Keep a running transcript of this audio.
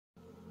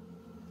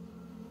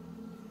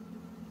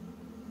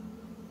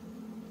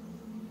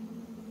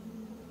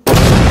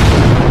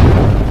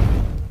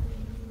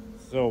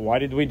So why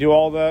did we do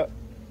all that?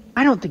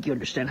 I don't think you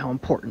understand how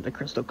important the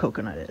crystal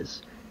coconut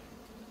is.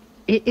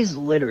 It is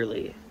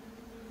literally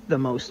the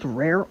most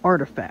rare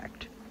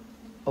artifact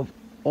of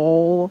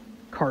all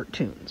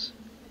cartoons.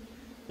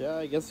 Yeah,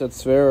 I guess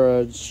that's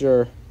fair,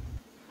 sure.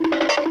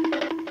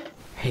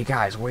 Hey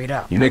guys, wait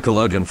up. You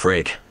Nickelodeon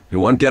freak. You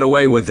won't get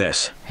away with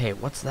this. Hey,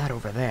 what's that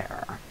over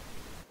there?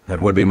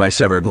 That would be my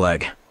severed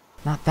leg.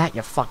 Not that,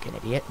 you fucking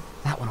idiot.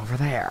 That one over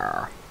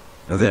there.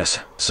 This,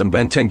 some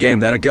Ben 10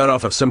 game that I got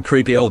off of some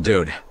creepy old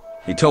dude.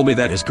 He told me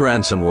that his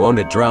grandson who owned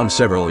it drowned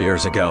several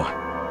years ago.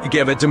 He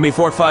gave it to me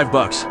for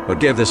 $5, but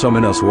gave this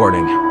ominous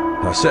warning.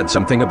 I said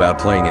something about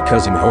playing it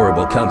causing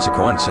horrible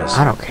consequences.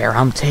 I don't care,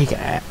 I'm taking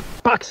it.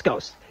 Box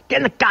Ghost, get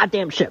in the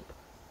goddamn ship!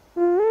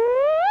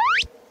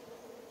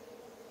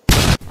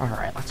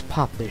 Alright, let's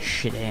pop this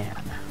shit in.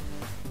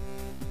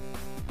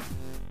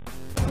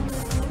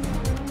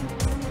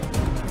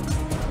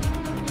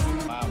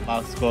 Wow,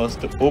 Box Ghost,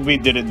 Ubi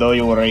didn't know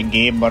you were a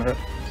gamer.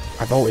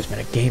 I've always been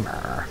a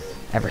gamer,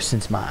 ever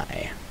since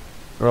my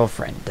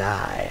girlfriend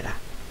died.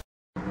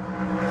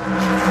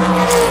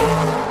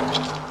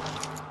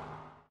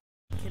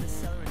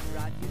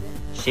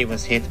 She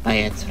was hit by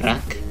a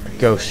truck. A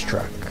ghost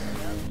truck.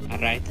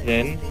 Alright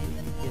then.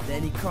 If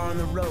any car on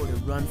the road to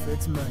run for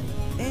its money,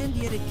 and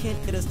yet it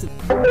can't get us to.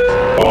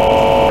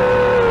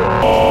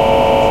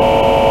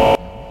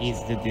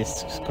 Is the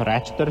disc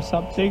scratched or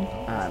something?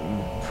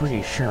 I'm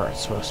pretty sure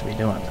it's supposed to be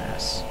doing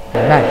this. I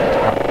imagine it's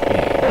part of the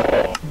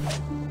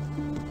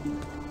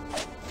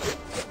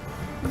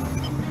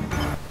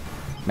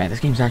game. Man, this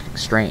game's acting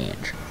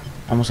strange.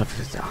 Almost like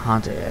it's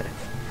haunted.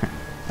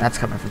 That's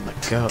coming from the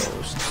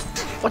ghost.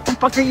 What the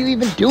fuck are you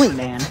even doing,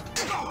 man?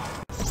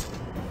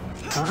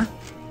 Huh?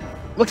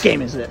 What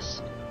game is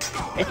this?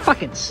 It's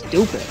fucking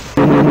stupid.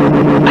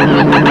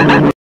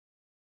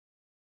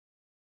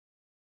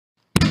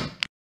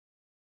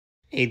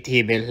 A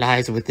demon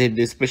lies within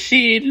this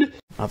machine.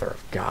 Mother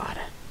of God.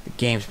 The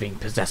game's being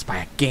possessed by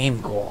a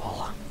game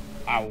ghoul.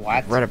 What?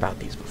 I've read about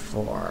these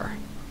before.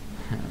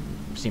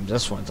 Seems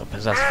this one's a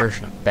possessed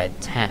version of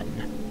Bed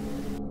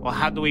 10. Well,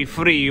 how do we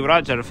free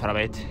Roger from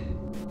it?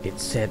 It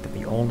said that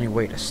the only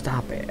way to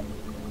stop it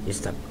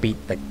is to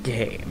beat the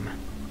game.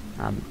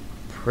 I'm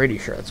pretty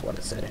sure that's what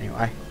it said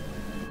anyway.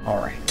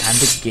 Alright, time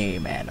to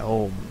game in.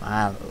 Oh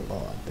my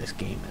lord, this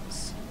game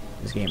is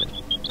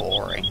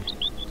boring.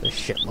 It's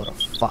a shitload of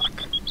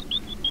fuck.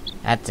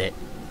 That's it.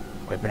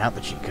 Whipping out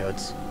the cheat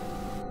codes.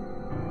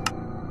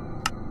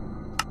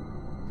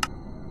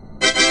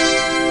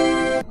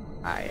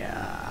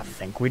 I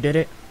think we did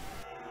it.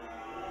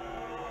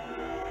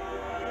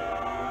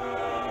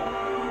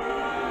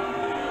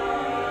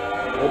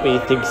 Obi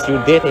thinks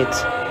you did it.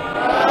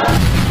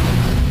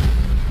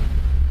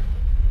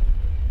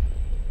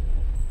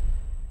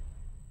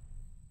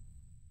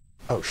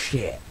 Oh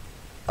shit.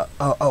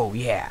 Oh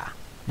yeah.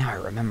 Now I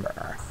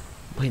remember.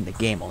 Playing the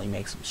game only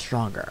makes him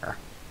stronger.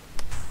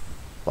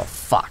 Well,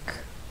 fuck.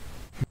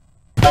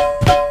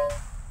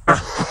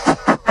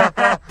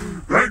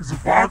 Thanks,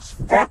 Box.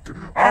 Fuck.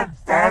 I'm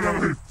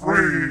finally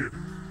free.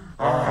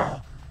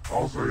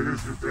 I'll say it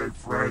is your dead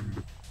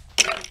friend.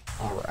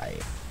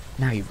 Alright.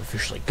 Now you've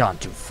officially gone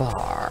too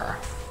far.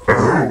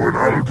 Oh, and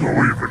I'll go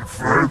even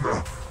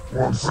further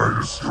once I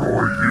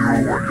destroy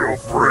you and your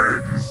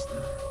friends.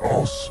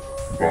 Us,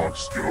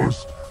 Box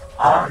Ghost,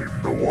 I'm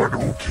the one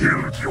who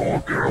killed your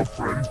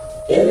girlfriend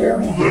all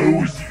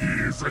those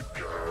years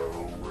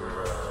ago.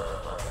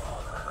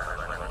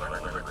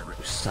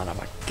 You son of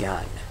a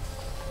gun.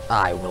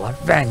 I will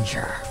avenge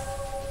her.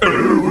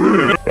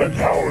 And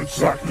how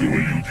exactly will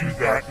you do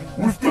that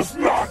with the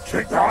snot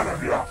kicked out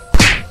of you?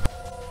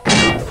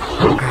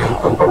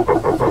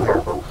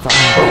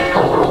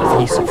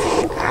 Piece of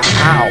shit.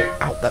 Ow!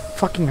 Ow, that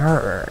fucking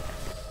hurt.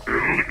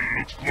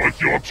 Looks like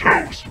you're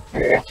toast,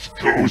 Box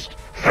Ghost.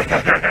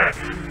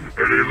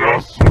 Any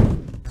last?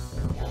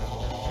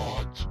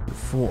 You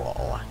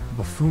fool.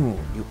 Buffoon,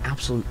 you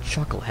absolute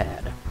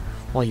chucklehead.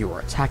 While you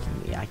were attacking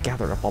me, I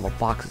gathered up all the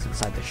boxes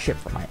inside the ship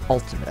for my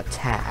ultimate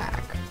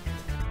attack.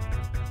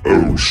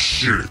 Oh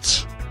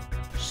shit.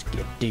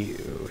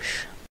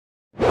 Skadoosh.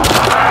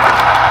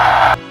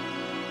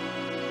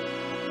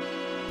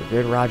 You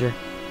good, Roger?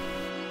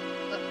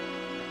 I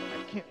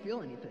can't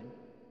feel anything.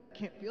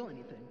 Can't feel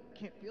anything.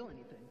 Can't feel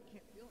anything.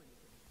 Can't feel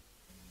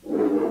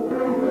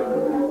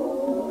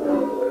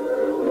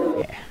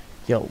anything. Yeah,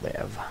 you'll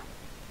live.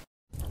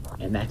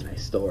 And that's my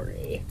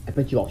story. I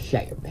bet you all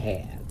shat your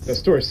pants. The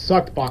story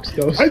sucked, Box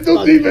Ghost. I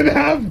don't even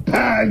have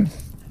pants!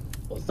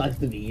 Well, sucks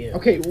to be you.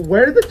 Okay,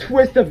 where did the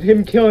twist of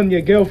him killing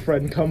your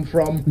girlfriend come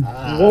from?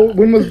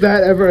 When was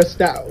that ever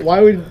established?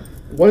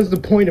 What is the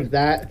point of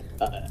that?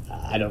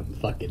 I don't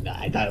fucking know.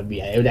 I thought it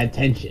would add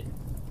tension.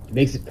 It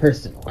makes it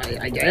personal.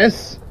 I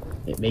guess.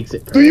 It makes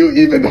it Do personal.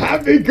 you even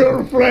have a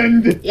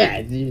girlfriend?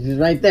 Yeah, it's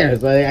right there.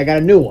 So I got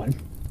a new one.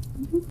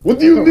 What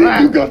do you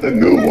mean you got a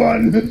new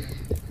one?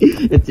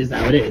 It's just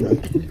how it is.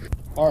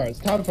 Alright, it's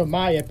time for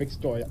my epic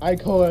story. I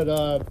call it,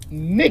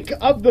 Nick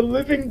of the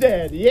Living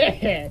Dead.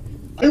 Yeah!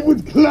 I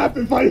would clap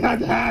if I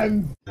had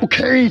hands!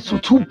 Okay, so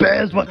two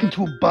bears walk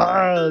into a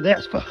bar. They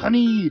ask for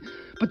honey,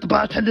 but the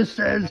bartender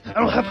says, I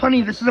don't have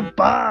honey, this is a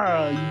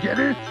bar. You get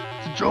it?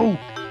 It's a joke.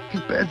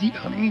 Because bears eat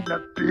honey,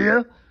 not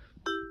beer.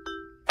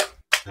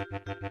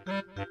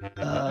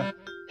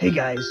 Hey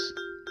guys.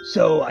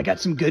 So, I got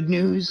some good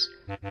news.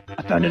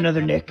 I found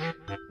another Nick.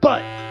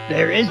 But,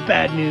 there is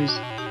bad news.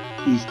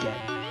 He's dead.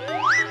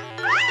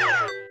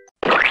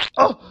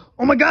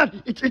 Oh my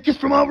god, it's Ickis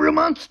from All Real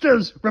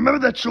Monsters. Remember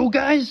that show,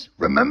 guys?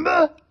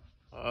 Remember?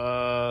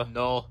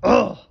 No.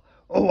 Oh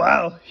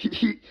wow,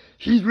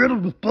 he's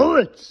riddled with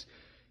bullets.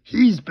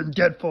 He's been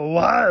dead for a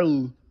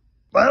while.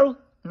 Well,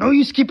 no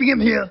use keeping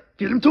him here.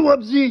 Get him to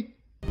Wubsy.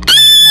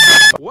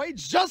 Wait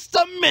just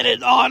a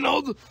minute,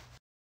 Arnold!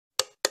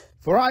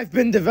 For I've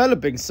been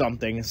developing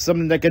something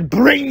that could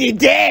bring the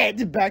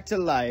dead back to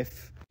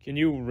life. Can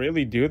you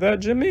really do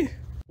that, Jimmy?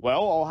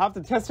 Well, I'll have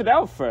to test it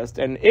out first,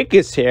 and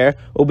Ickis here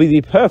will be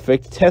the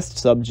perfect test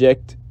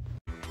subject.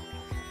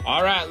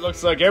 Alright,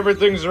 looks like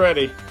everything's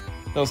ready.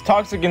 Those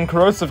toxic and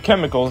corrosive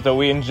chemicals that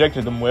we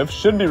injected him with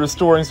should be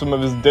restoring some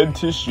of his dead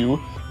tissue.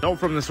 Help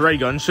from this ray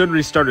gun should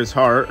restart his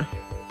heart.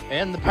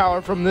 And the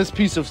power from this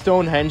piece of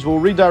Stonehenge will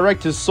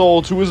redirect his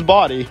soul to his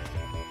body.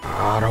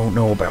 I don't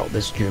know about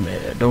this, Jimmy.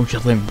 Don't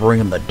you think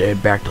bringing the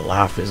dead back to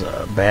life is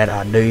a bad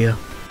idea?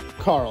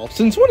 Carl,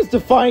 since when has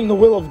defying the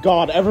will of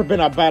God ever been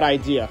a bad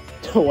idea?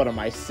 What am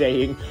I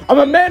saying? I'm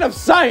a man of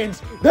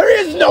science! There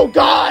is no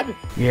God!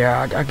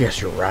 Yeah, I guess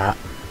you're right.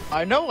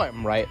 I know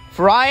I'm right,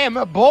 for I am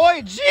a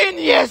boy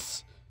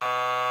genius!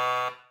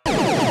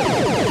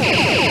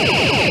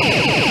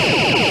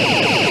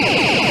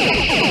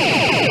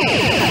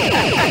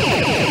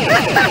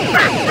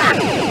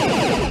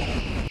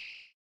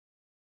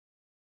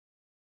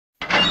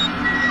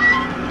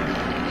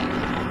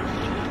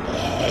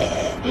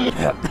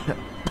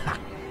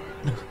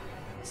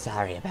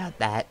 Sorry about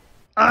that.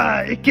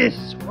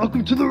 Ickis,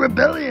 welcome to the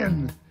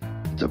rebellion.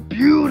 It's a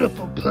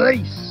beautiful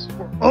place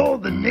where all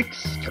the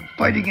Nicks can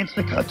fight against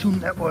the Cartoon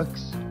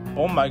Networks.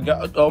 Oh my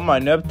god, oh my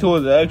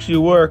Neptunes, that actually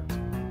worked.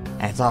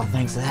 That's all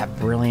thanks to that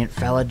brilliant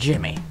fella,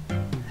 Jimmy.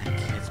 That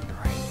kid's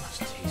brain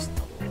must taste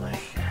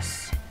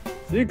delicious.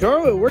 See,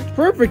 Carl, it worked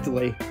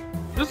perfectly.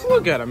 Just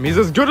look at him, he's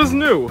as good as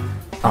new.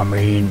 I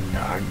mean,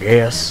 I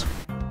guess.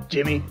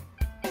 Jimmy,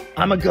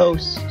 I'm a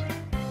ghost.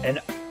 And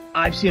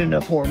I've seen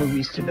enough horror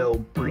movies to know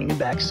bringing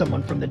back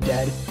someone from the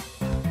dead,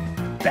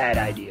 bad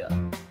idea.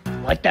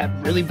 Like that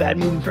really bad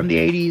movie from the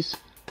 80s?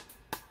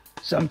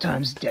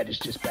 Sometimes dead is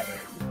just better.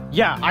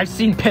 Yeah, I've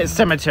seen Pet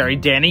Cemetery,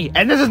 Danny,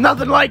 and this is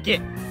nothing like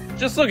it!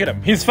 Just look at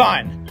him, he's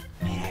fine.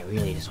 Man, I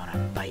really just want to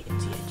bite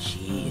into your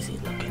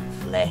cheesy-looking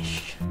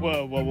flesh.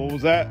 Whoa, what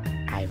was that?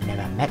 I've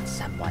never met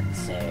someone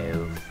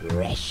so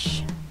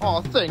fresh.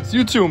 Aw, thanks,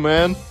 you too,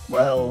 man.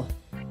 Well,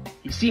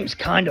 he seems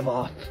kind of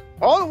off.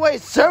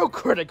 Always so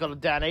critical,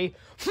 Danny.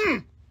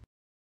 I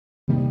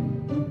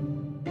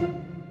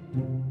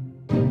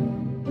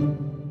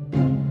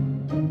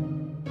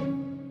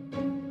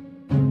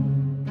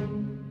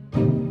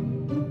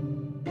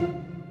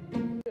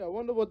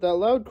wonder what that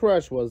loud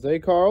crash was, eh,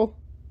 Carl?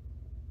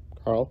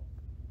 Carl?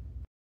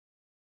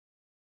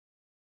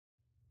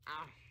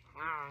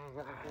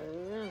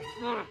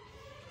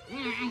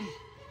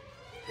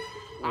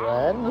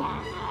 Ren?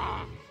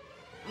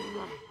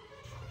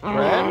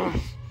 Ren?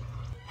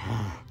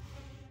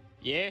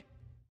 Yeah?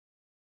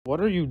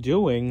 What are you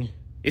doing?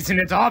 Isn't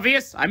it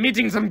obvious? I'm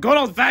eating some good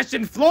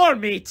old-fashioned floor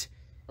meat!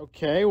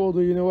 Okay, well,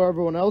 do you know where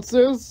everyone else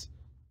is?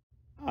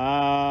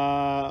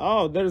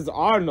 Oh, there's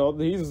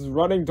Arnold. He's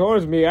running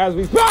towards me as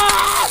we...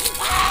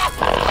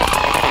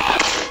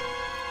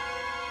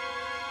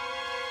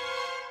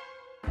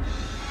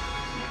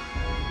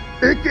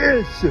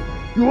 Ickis,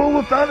 you are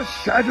without a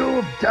shadow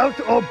of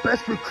doubt our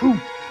best recruit.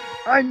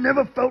 I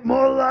never felt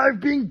more alive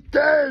being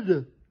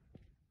dead.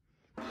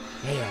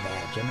 Hey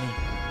there, Jimmy.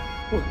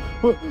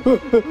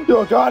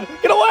 Oh god,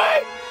 get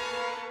away!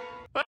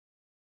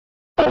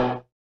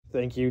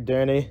 Thank you,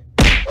 Danny.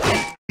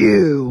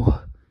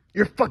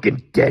 You're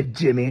fucking dead,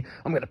 Jimmy.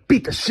 I'm gonna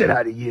beat the shit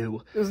out of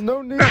you. There's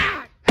no need.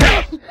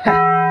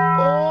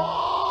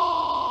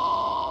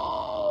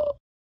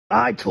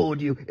 I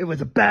told you it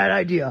was a bad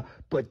idea,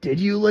 but did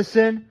you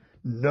listen?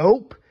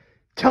 Nope.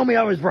 Tell me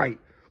I was right.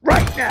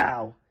 Right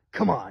now!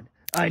 Come on.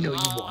 I know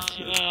you want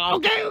to.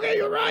 Okay,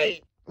 you're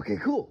right! Okay,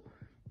 cool.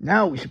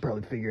 Now we should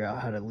probably figure out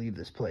how to leave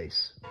this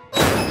place.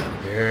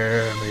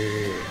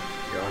 Jimmy, you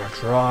gotta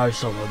try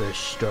some of this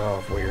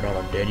stuff while you're not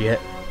undead yet.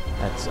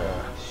 That's,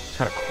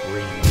 kind of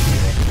crazy.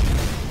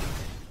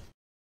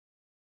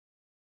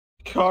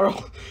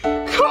 Carl!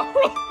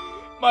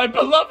 My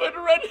beloved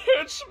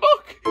red-haired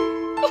schmuck!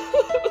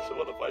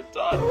 What have I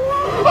done?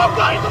 Oh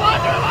god, come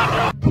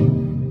on!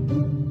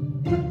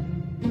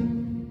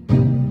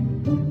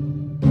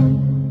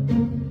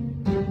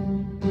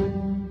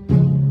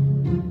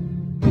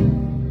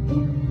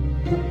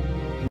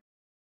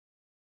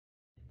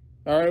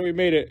 Alright, we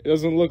made it. It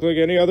doesn't look like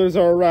any others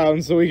are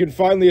around, so we can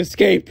finally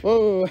escape.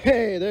 Oh,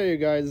 hey, there you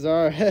guys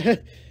are.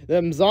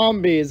 Them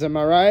zombies, am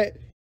I right?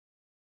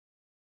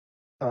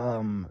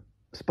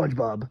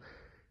 SpongeBob,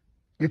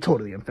 you're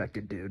totally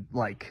infected, dude.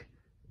 Like,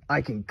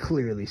 I can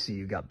clearly see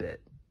you got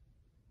bit.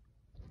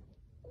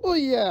 Well,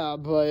 yeah,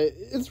 but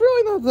it's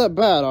really not that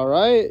bad,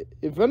 alright?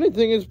 If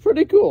anything, it's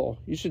pretty cool.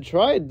 You should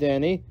try it,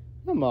 Danny.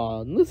 Come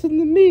on, listen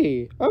to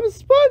me. I'm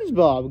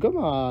SpongeBob, come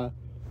on.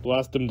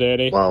 Blast him,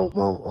 Danny. Well,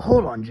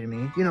 hold on,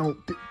 Jimmy. You know,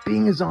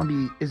 being a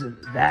zombie isn't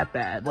that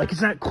bad. Like,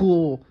 it's not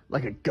cool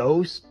like a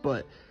ghost,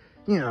 but,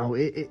 you know,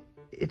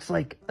 it's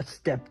like a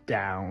step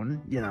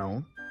down, you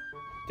know?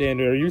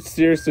 Danny, are you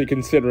seriously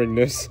considering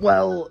this?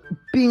 Well,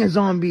 being a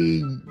zombie,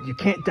 you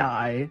can't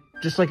die,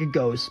 just like a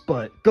ghost,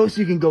 but ghosts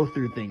you can go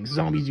through things.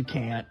 Zombies you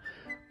can't.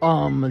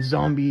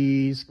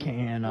 Zombies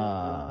can,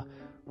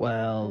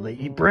 well, they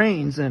eat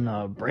brains,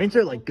 and brains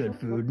are like good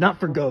food. Not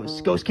for ghosts.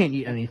 Ghosts can't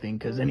eat anything,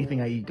 because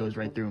anything I eat goes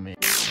right through me.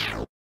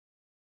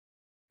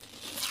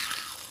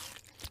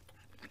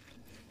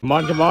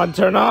 Come on,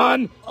 turn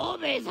on!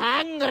 Obi's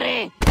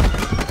hungry!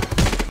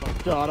 Oh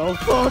god, oh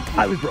fuck!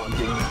 I was wrong,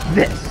 Jimmy.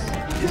 This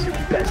is your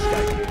best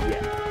idea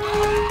yet.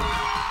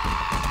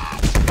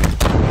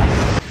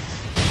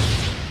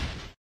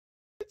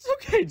 It's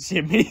okay,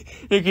 Jimmy.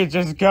 You can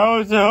just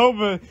go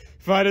home and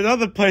find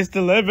another place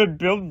to live and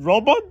build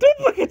robot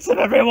duplicates of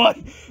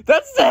everyone.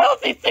 That's the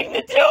healthy thing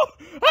to do.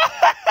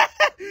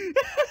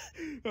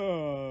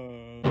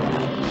 Oh.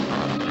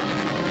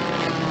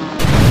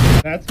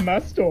 That's my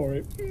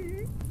story.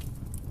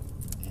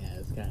 Yeah,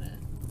 it's kind of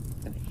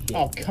shit.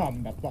 Oh,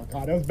 come the fuck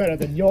on. It was better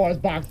than yours,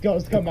 Box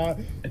Ghost. Come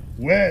on.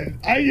 Well,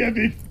 I have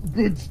a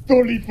good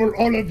story for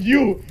all of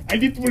you,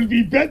 and it will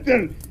be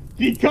better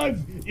because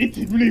it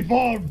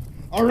revolves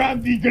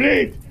around the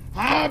great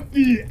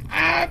Happy.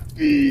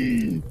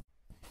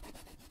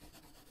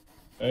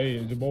 Hey,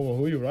 Jaboba,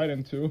 who you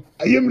writing to?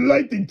 I am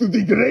writing to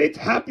the great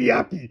Happy.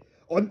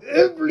 On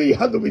every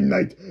Halloween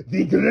night,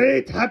 the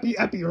great Happy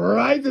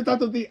rises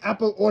out of the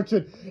apple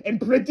orchard and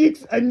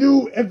predicts a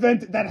new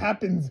event that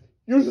happens,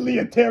 usually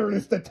a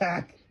terrorist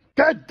attack.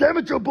 God damn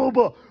it,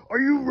 Jaboba! Are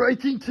you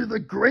writing to the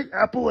Great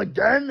Apple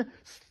again?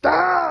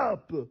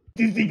 Stop! It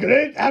is the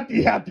great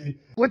Happy.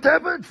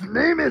 Whatever its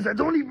name is, I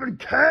don't even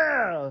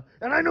care!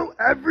 And I know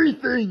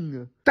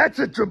everything! That's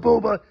it,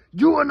 Jaboba!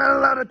 You are not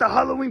allowed at the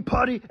Halloween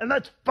party, and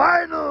that's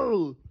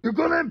final! You're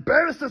gonna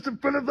embarrass us in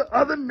front of the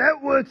other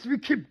networks if you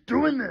keep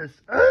doing this!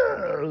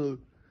 Ugh.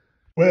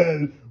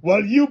 Well,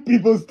 while you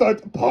people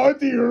start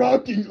party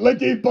rocking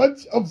like a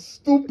bunch of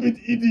stupid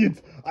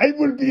idiots, I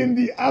will be in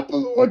the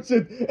apple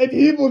orchard, and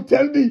he will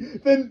tell me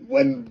then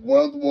when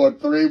World War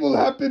III will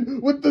happen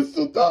with the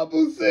Saddam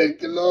Hussein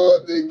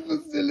clothing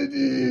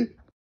facility.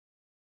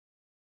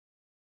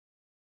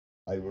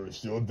 I will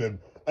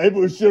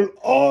show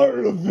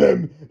all of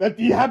them that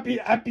the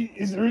Happy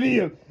is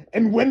real,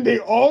 and when they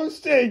all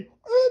say,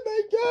 "Oh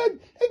my god,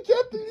 I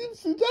can't believe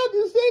Saddam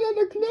Hussein had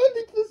a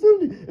clothing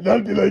facility," and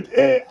I'll be like,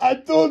 "Hey, I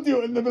told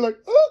you," and they'll be like,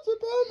 "Oh,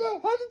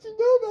 Saddam, how did you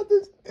know about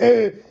this?"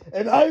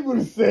 And I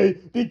will say,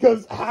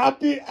 because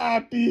Happy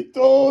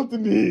told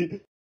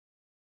me.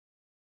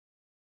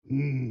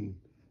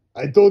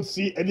 I don't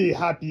see any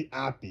Happy,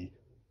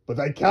 but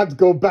I can't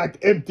go back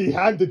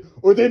empty-handed,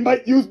 or they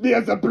might use me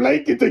as a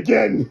blanket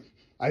again.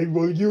 I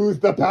will use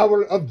the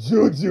power of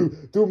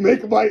Juju to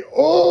make my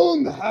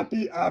own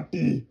Happy.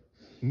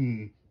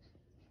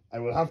 I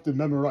will have to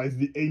memorize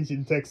the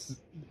ancient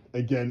texts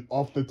again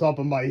off the top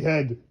of my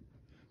head.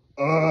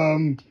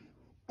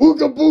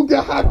 Ooga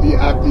booga happy,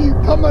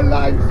 come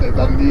alive,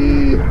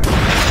 Sesame!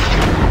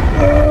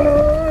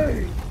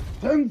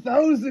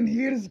 10,000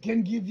 years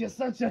can give you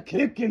such a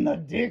kick in the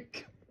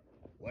dick.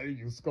 Why are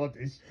you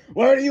Scottish?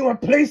 Where are you a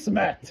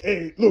placemat?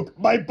 Hey, look,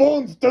 my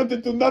bones turned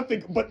into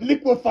nothing but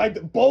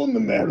liquefied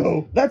bone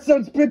marrow. That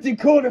sounds pretty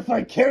cool if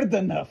I cared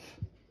enough.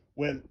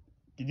 Well,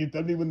 can you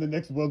tell me when the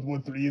next World War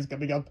III is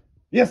coming up?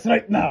 Yes,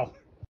 right now.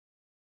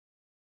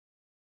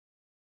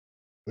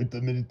 Wait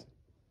a minute.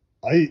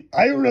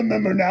 I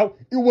remember now.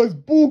 It was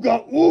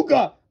Booga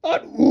Ooga,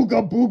 not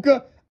Ooga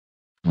Booga.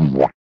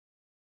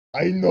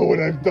 I know what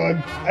I've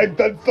done. I've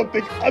done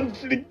something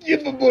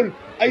unforgivable.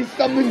 I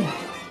summoned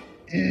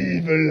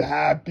evil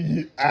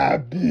Happy. I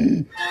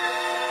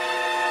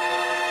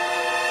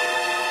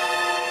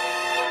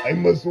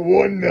must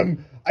warn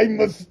them. I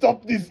must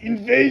stop this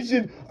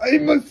invasion. I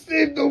must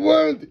save the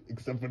world.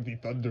 Except for the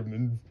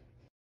Thundermans.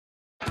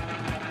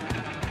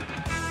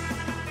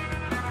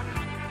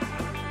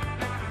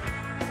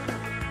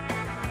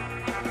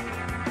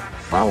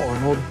 Wow,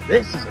 Arnold,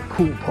 this is a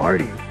cool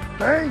party.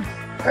 Thanks!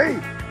 Hey,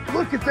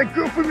 look, it's that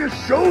girl from your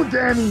show,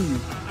 Danny!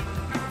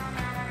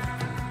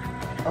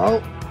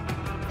 Oh,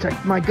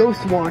 check my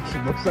ghost watch.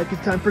 It looks like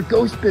it's time for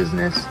ghost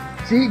business.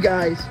 See you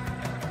guys.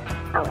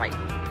 Alright,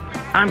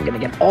 I'm gonna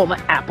get all the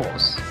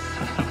apples.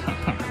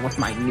 What's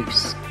my new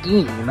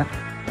scheme?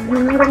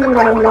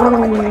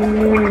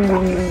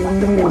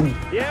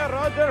 Yeah,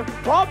 Roger,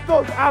 pop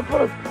those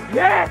apples!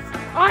 Yes!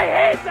 I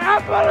hate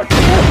apples!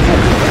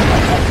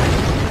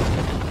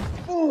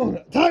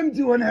 Time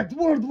to enact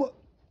World War...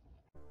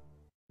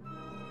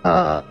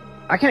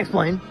 I can't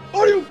explain.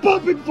 Are you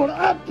popping for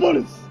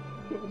apples?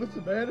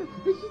 Listen, man,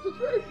 it's just a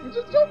trick. We're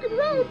just joking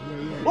around.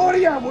 Oh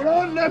yeah, we're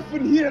all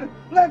laughing here,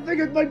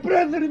 laughing at my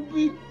brethren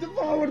being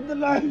devoured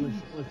alive.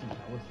 Listen, it's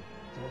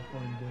all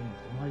fun and games.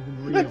 It's not even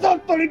real. It's all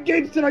fun and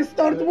games till I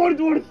start World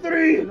War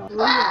III.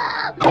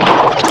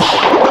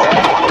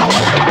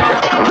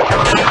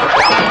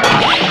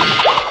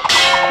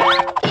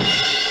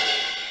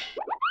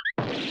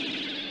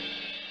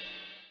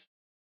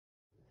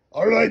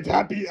 Alright,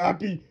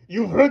 Happy,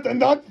 you've hurt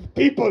enough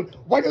people.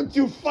 Why don't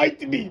you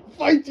fight me?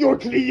 Fight your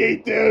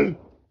creator.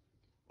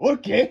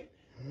 Okay.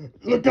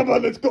 Look, come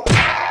on, let's go.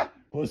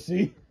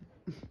 Pussy.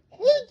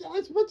 Hey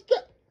guys, what's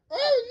good?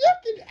 Oh,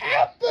 look, an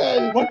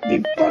apple! What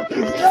the fuck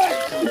is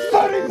that? It's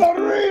not even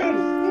real!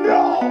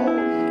 No!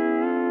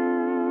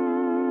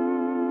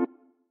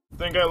 I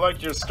think I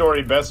like your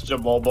story best,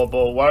 Jamal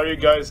Bubble. Why are you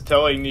guys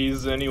telling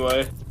these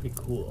anyway? It's pretty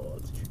cool.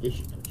 It's a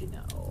tradition, don't you know?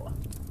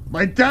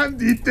 My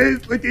candy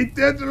tastes like a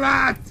dead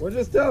rat! We're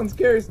just telling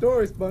scary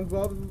stories,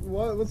 SpongeBob.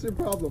 What's your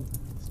problem?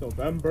 It's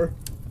November.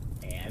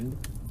 And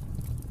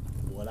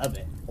what of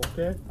it?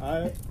 Okay,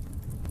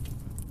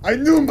 I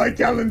knew my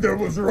calendar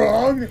was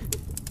wrong!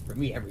 For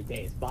me, every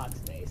day is Box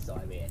Day, so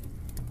I mean...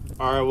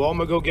 Alright, well, I'm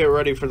gonna go get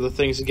ready for the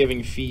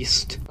Thanksgiving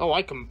feast. Oh,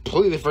 I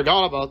completely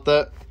forgot about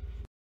that.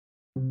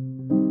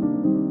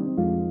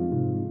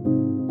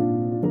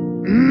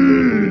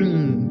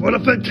 What a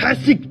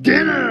fantastic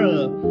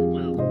dinner!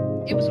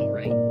 Well, it was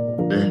alright.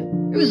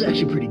 It was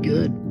actually pretty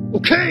good.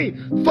 Okay,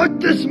 fuck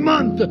this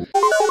month!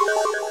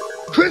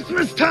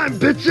 Christmas time,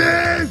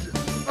 bitches!